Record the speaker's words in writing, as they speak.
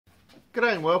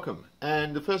G'day and welcome.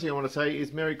 And the first thing I want to say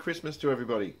is Merry Christmas to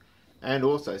everybody. And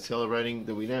also celebrating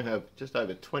that we now have just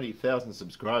over 20,000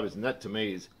 subscribers. And that to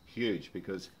me is huge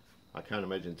because I can't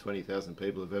imagine 20,000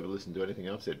 people have ever listened to anything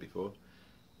I've said before.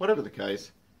 Whatever the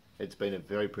case, it's been a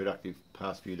very productive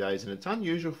past few days. And it's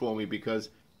unusual for me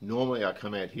because normally I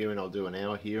come out here and I'll do an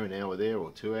hour here, an hour there,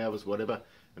 or 2 hours, whatever.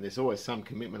 And there's always some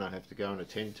commitment I have to go and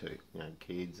attend to. You know,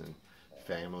 kids and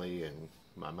family and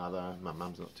my mother. My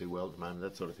mum's not too well at the moment,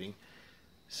 that sort of thing.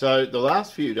 So the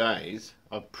last few days,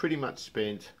 I've pretty much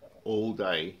spent all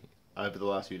day over the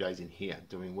last few days in here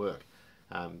doing work.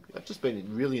 I've just been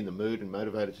really in the mood and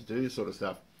motivated to do this sort of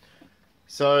stuff.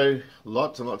 So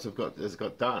lots and lots has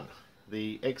got done.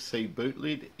 The XC boot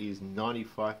lid is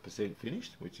 95%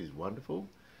 finished, which is wonderful.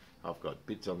 I've got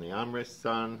bits on the armrests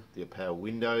done, the power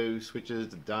window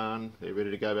switches are done, they're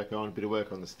ready to go back on, a bit of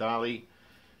work on the Starley.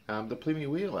 The Plymouth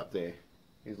wheel up there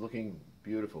is looking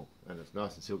beautiful and it's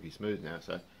nice and silky smooth now,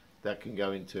 so that can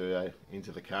go into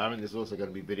the car. And there's also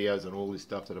going to be videos on all this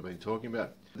stuff that I've been talking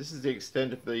about. This is the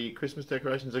extent of the Christmas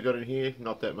decorations I got in here,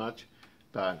 not that much,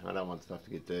 but I don't want stuff to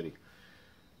get dirty.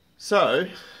 So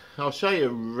I'll show you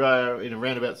in a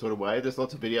roundabout sort of way. There's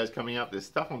lots of videos coming up, there's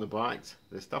stuff on the bikes,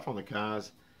 there's stuff on the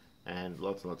cars, and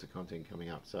lots of content coming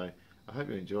up, so I hope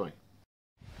you enjoy.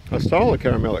 I stole a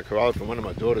caramel Corolla from one of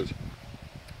my daughters.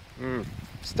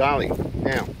 Starley.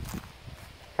 Now,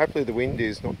 hopefully the wind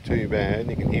is not too bad and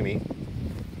you can hear me.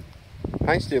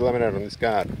 Paint steel laminate on this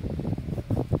guard.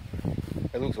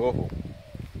 It looks awful.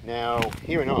 Now,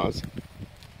 here in Oz,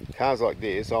 cars like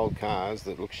this, old cars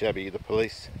that look shabby, the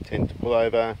police tend to pull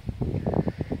over.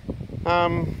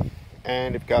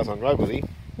 And if cars aren't roadworthy,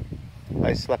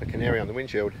 they slap a canary on the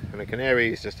windshield. And a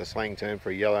canary is just a slang term for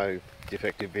a yellow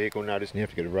defective vehicle notice, and you have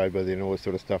to get a roadworthy and all this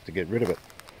sort of stuff to get rid of it.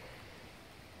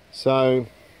 So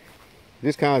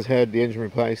this car's had the engine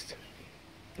replaced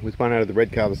with one out of the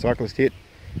red car the cyclist hit,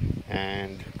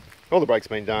 and all the brakes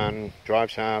been done, drive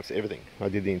shafts, everything. I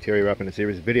did the interior up in a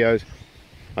series of videos.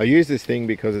 I use this thing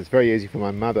because it's very easy for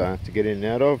my mother to get in and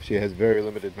out of. She has very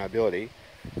limited mobility,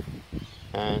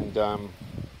 and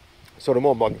sort of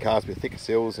more modern cars with thicker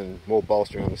sills and more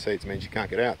bolstering on the seats means she can't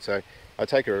get out. So I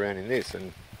take her around in this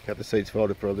and have the seats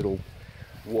folded for a little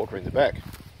walker in the back.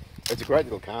 It's a great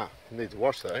little car. It needs a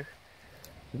wash though.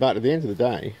 But at the end of the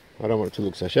day, I don't want it to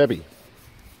look so shabby.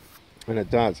 And it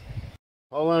does.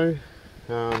 Hollow,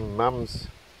 mum's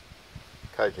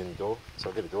caved in the door, so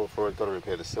I'll get a door for it. Got to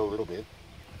repair the sill a little bit.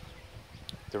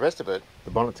 The rest of it,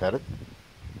 the bonnet's had it,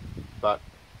 but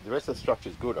the rest of the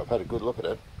structure's good. I've had a good look at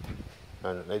it,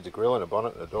 and it needs a grille and a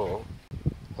bonnet and a door,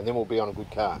 and then we'll be on a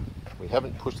good car. We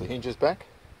haven't pushed the hinges back.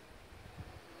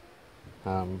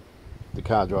 The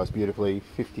car drives beautifully,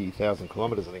 50,000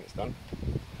 kilometres I think it's done.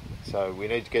 So we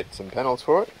need to get some panels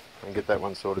for it and get that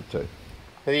one sorted too.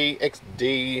 The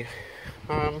XD,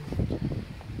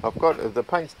 I've got, the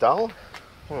paint's dull.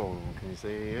 Oh, can you see?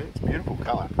 It's a beautiful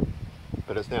colour,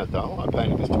 but it's now dull. I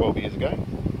painted this 12 years ago.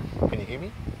 Can you hear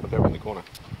me? Look over in the corner.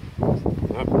 Nope,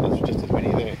 there's just as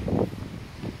many there.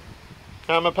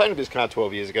 I painted this car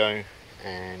 12 years ago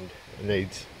and it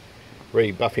needs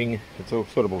rebuffing. It's all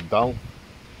sort of all dull.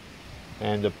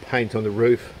 And the paint on the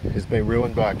roof has been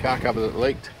ruined by a car cover that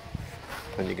leaked.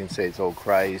 And you can see it's all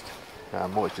crazed.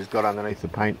 Moisture's got underneath the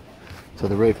paint, so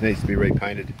the roof needs to be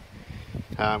repainted.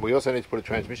 We also need to put a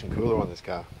transmission cooler on this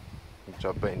car, which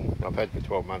I've had for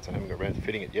 12 months and I haven't got around to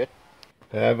fitting it yet.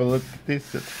 Have a look at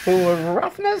this, it's full of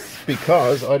roughness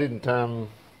because I didn't,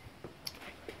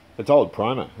 it's old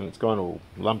primer and it's gone all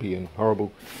lumpy and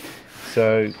horrible.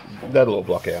 So that'll all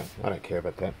block out. I don't care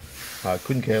about that. I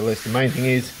couldn't care less. The main thing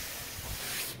is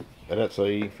it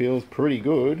actually feels pretty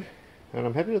good and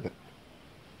I'm happy with it.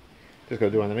 Just got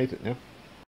to do underneath it now.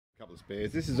 A couple of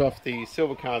spares. This is off the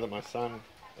silver car that my son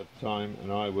at the time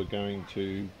and I were going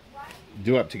to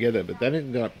do up together, but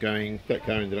that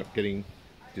car ended up getting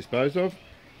disposed of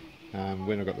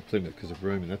when I got the Plymouth because of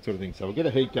room and that sort of thing. So we'll get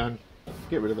a heat gun,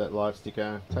 get rid of that live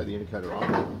sticker, take the indicator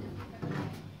off.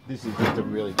 This is just a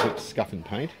really quick scuff and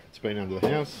paint. It's been under the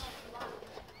house.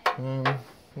 Let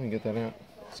me get that out,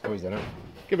 squeeze that out.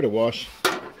 Give it a wash,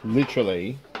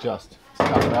 literally just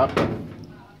scuff it up,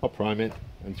 hot prime it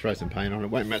and throw some paint on. It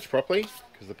won't match properly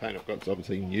because the paint I've got is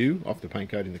obviously new off the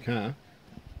paint coat in the car,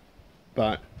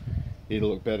 but it'll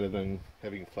look better than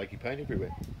having flaky paint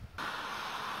everywhere.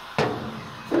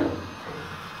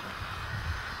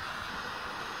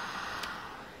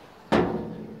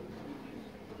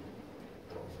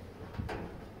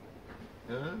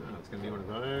 It's going to be one of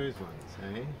those ones,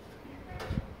 eh?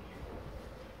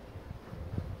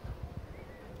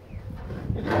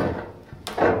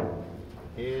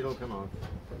 It'll come on.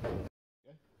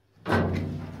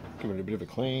 Give it a bit of a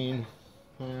clean.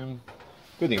 Good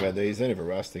thing about these, they never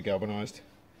rust, they're galvanised.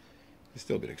 There's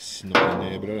still a bit of snot in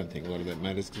there, but I don't think a lot of that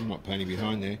matters because I'm not painting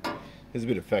behind there. There's a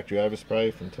bit of factory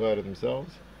overspray from Toyota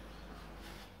themselves.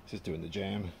 Just doing the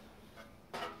jam.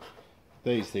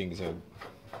 These things are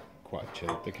quite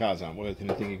cheap. The cars aren't worth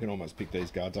anything. You can almost pick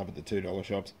these guards up at the $2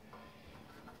 shops.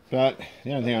 But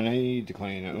the only thing I need to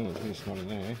clean out, oh, there's a bit of snot in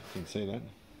there, you can see that.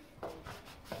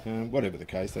 Whatever the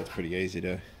case, that's pretty easy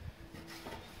to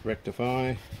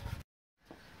rectify.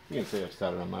 You can see I've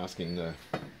started unmasking the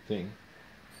thing,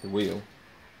 the wheel.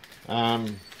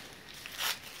 That's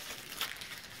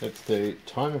the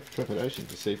time of trepidation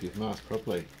to see if you've masked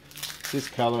properly. This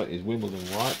colour is Wimbledon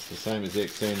white, it's the same as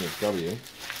XC and XW.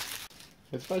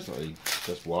 It's basically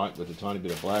just white with a tiny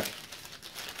bit of black,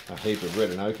 a heap of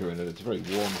red and ochre in it. It's a very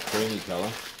warm, creamy colour.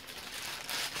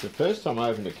 The first time I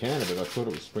opened a can of it, I thought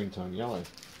it was springtime yellow.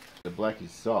 The black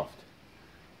is soft,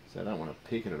 so I don't want to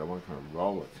pick at it, I want to kind of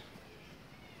roll it.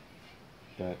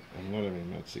 But I'm not having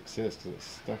much success because it's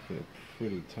stuck in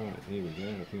pretty tight. Here we go,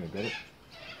 I think I got it.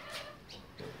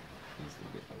 Here's the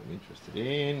bit that I'm interested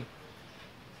in.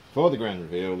 For the grand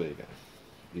reveal, there you go.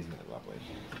 Isn't that lovely?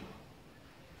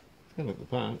 It's going to look the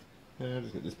part.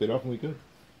 Just get this bit off and we're good.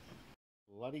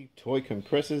 Bloody toy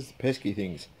compressors, pesky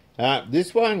things.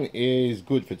 This one is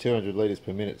good for 200 litres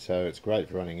per minute, so it's great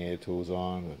for running air tools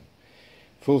on, and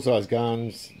full-size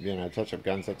guns, you know, touch-up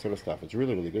guns, that sort of stuff. It's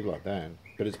really, really good like that.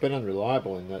 But it's been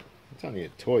unreliable in that it's only a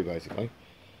toy, basically.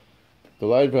 The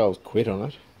load valve's quit on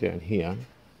it, down here.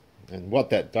 And what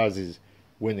that does is,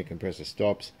 when the compressor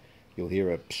stops, you'll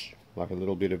hear a psh, like a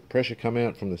little bit of pressure come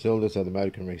out from the cylinder so the motor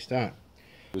can restart.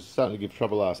 It was starting to give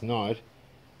trouble last night,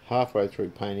 halfway through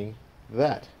painting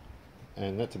that.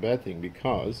 And that's a bad thing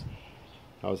because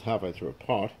I was halfway through a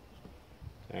pot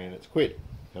and it's quit.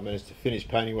 I managed to finish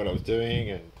painting what I was doing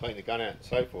and clean the gun out and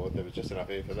so forth. There was just enough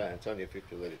air for that. It's only a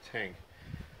 50 litre tank.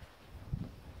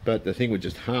 But the thing would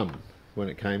just hum when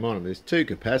it came on. And there's two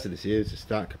capacitors here. There's a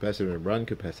start capacitor and a run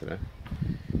capacitor.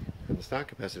 And the start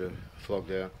capacitor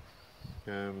flogged out.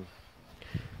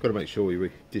 Got to make sure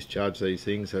we discharge these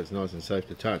things so it's nice and safe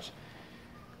to touch.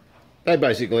 They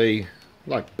basically,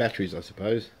 like batteries I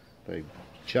suppose, they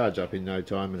charge up in no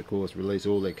time and of course release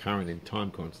all their current in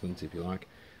time constants, if you like,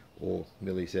 or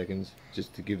milliseconds,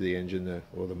 just to give the engine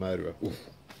or the motor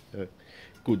a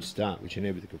good start, which you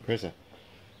need with the compressor.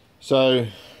 So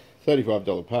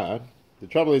 $35 part. The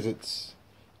trouble is it's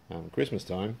Christmas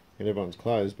time and everyone's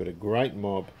closed, but a great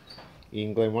mob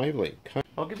in Glen Waverley.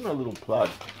 I'll give them a little plug.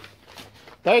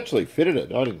 They actually fitted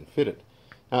it, I didn't fit it.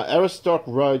 Aristock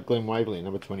Road, Glen Waverley,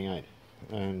 number 28.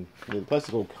 And the place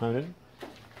is called Conan,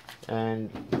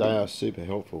 and they are super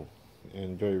helpful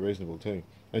and very reasonable too.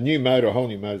 A new motor, a whole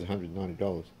new motor is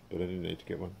 $190, but I didn't need to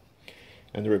get one.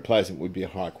 And the replacement would be a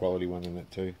high quality one than that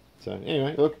too. So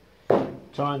anyway, look,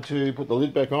 time to put the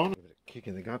lid back on. Give it a kick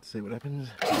in the gut, see what happens.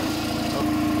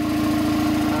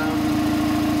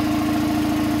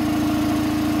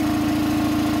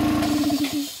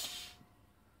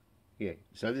 Yeah,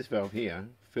 so this valve here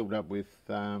filled up with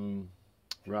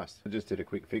rust. I just did a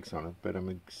quick fix on it, but I'm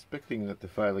expecting that to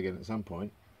fail again at some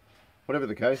point. Whatever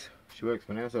the case, she works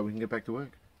for now, so we can get back to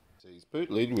work. This boot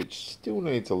lid, which still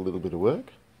needs a little bit of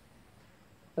work.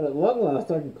 And at long last,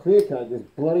 I can clear cut this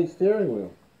bloody steering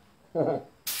wheel. Oh,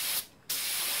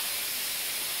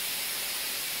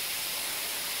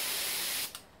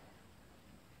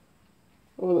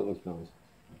 that looks nice.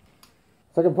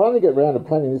 So I can finally get round to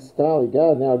painting this Starley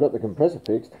guard now I've got the compressor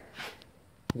fixed.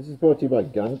 This is brought to you by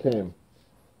GunCam.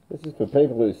 This is for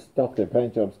people who stuff their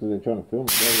paint jobs because they're trying to film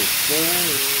it.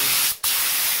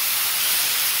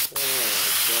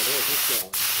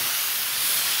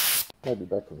 Maybe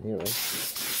back from here, eh?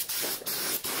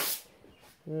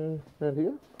 Around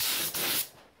here.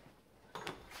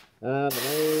 The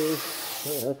nose.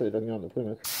 Oh, hopefully it doesn't go on the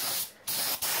Plymouth.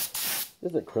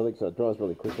 This is acrylic, so it dries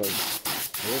really quickly.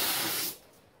 Yep.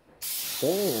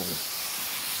 Bam!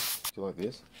 Do you like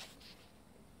this?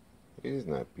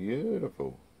 Isn't that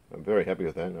beautiful? I'm very happy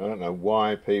with that. I don't know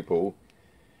why people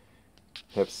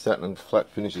have satin flat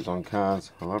finishes on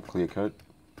cars. I love clear coat.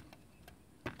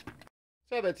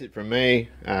 So that's it from me.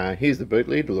 Here's the boot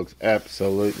lid. It looks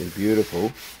absolutely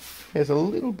beautiful. There's a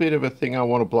little bit of a thing I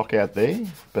want to block out there,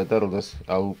 but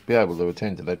I'll be able to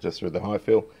attend to that just through the high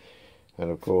fill.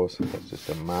 And of course, that's just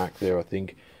a mark there, I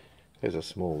think. There's a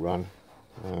small run.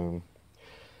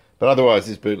 But otherwise,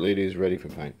 this boot lid is ready for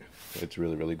paint. It's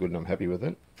really, really good and I'm happy with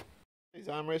it. These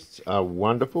armrests are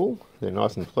wonderful. They're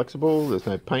nice and flexible. There's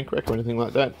no paint crack or anything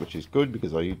like that, which is good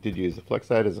because I did use the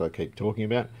Flexator, as I keep talking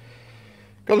about.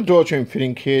 Got the door trim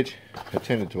fitting kit.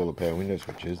 Attended to all the power window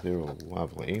switches. They're all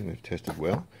lovely and they've tested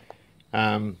well.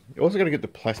 Also got to get the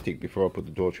plastic before I put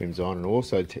the door trims on, and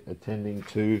also attending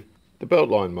to the belt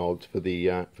line molds for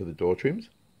the door trims.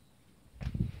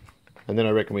 And then I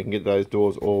reckon we can get those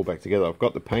doors all back together. I've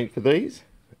got the paint for these.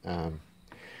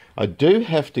 I do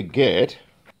have to get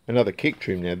another kick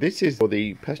trim now. This is for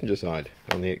the passenger side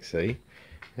on the XC,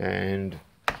 and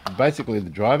basically the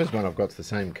driver's one I've got's the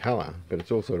same colour, but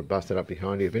it's all sort of busted up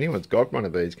behind you. If anyone's got one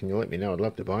of these, can you let me know? I'd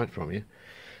love to buy it from you.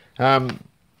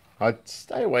 I'd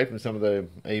stay away from some of the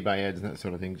eBay ads and that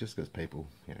sort of thing, just because people,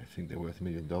 think they're worth $1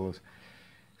 million.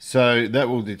 So that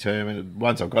will determine,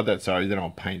 once I've got that, then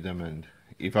I'll paint them. And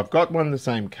if I've got one the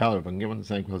same colour, if I can get one the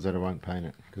same colour, then I won't paint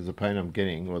it, because the paint I'm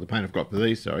getting, or the paint I've got for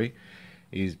these,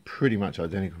 is pretty much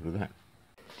identical to that.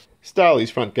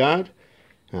 Starley's front guard,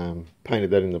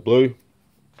 painted that in the blue.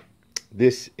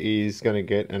 This is going to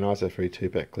get an ISO-free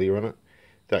 2-pack clear on it.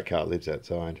 That car lives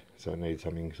outside, so I need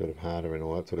something sort of harder and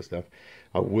all that sort of stuff.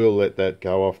 I will let that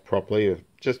go off properly. I've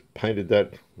just painted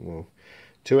that,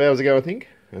 2 hours ago, I think,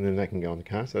 and then that can go on the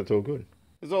car, so that's all good.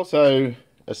 There's also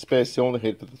a spare cylinder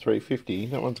head for the 350.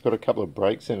 That one's got a couple of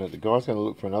breaks in it. The guy's going to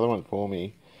look for another one for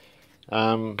me.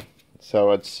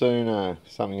 So I'd sooner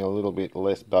something a little bit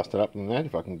less busted up than that,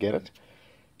 if I can get it.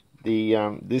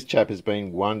 This chap has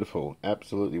been wonderful,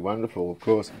 absolutely wonderful. Of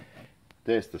course,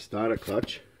 there's the starter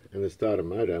clutch and the starter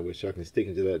motor, which I can stick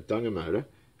into that Dunga motor,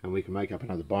 and we can make up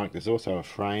another bike. There's also a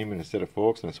frame and a set of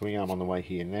forks and a swing arm on the way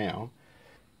here now.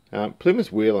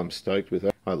 Plymouth wheel, I'm stoked with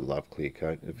that. I love clear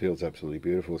coat. It feels absolutely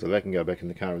beautiful, so that can go back in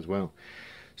the car as well.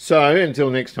 So until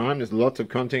next time, there's lots of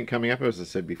content coming up, as I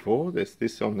said before. There's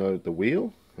this on the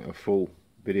wheel, a full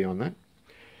video on that.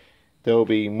 There'll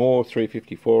be more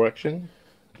 354 action.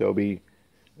 There'll be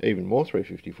even more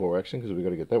 354 action, because we've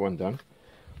got to get that one done.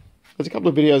 There's a couple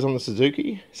of videos on the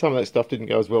Suzuki. Some of that stuff didn't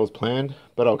go as well as planned,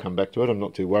 but I'll come back to it. I'm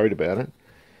not too worried about it.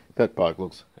 That bike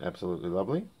looks absolutely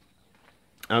lovely.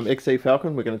 XC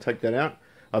Falcon, we're going to take that out.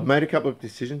 I've made a couple of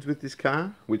decisions with this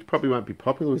car, which probably won't be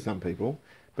popular with some people,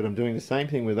 but I'm doing the same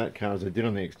thing with that car as I did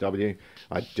on the XW.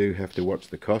 I do have to watch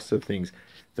the costs of things.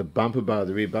 The bumper bar,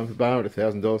 the rear bumper bar at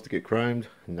 $1,000 to get chromed,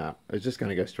 no, it's just going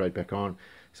to go straight back on.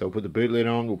 So we'll put the boot lid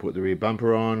on, we'll put the rear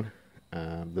bumper on,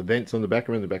 the vents on the back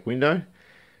around the back window,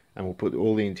 and we'll put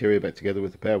all the interior back together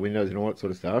with the power windows and all that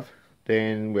sort of stuff.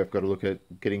 Then we've got to look at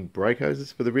getting brake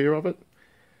hoses for the rear of it,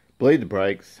 bleed the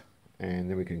brakes, and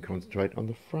then we can concentrate on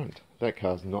the front. That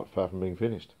car's not far from being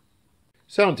finished.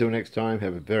 So until next time,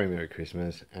 have a very Merry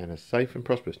Christmas and a safe and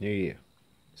prosperous New Year.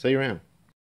 See you around.